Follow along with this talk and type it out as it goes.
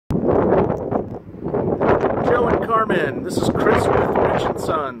Carmen. This is Chris with Rich &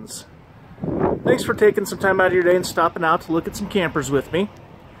 Sons. Thanks for taking some time out of your day and stopping out to look at some campers with me.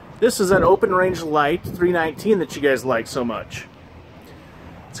 This is that open range light 319 that you guys like so much.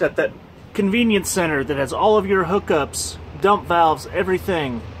 It's got that convenience center that has all of your hookups, dump valves,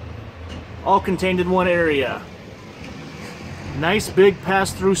 everything, all contained in one area. Nice big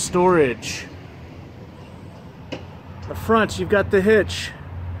pass-through storage. The front, you've got the hitch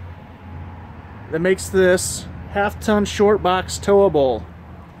that makes this half-ton short box towable.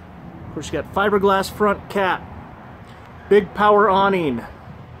 Of course, you got fiberglass front cap, big power awning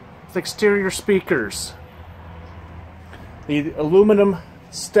with exterior speakers, the aluminum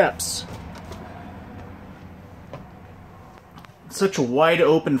steps. Such a wide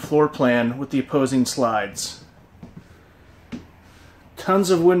open floor plan with the opposing slides. Tons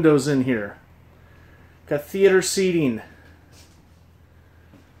of windows in here. Got theater seating.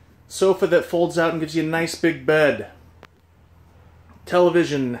 Sofa that folds out and gives you a nice big bed.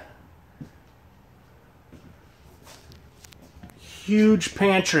 Television. Huge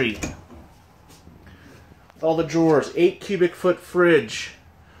pantry. All the drawers. 8 cubic foot fridge.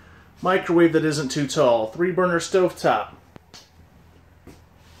 Microwave that isn't too tall. 3-burner stovetop.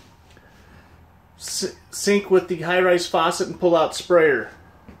 Sink with the high-rise faucet and pull-out sprayer.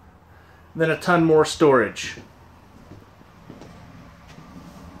 Then a ton more storage.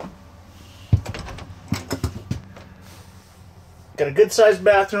 Got a good-sized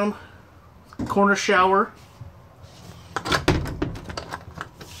bathroom, corner shower.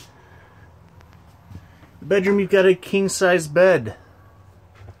 The bedroom, you've got a king-size bed.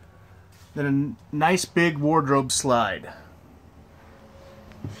 Then a nice big wardrobe slide.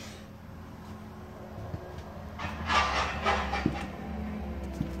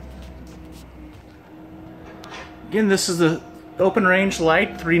 Again, this is the Open Range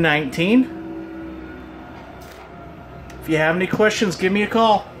Light 319. If you have any questions, give me a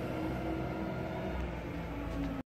call.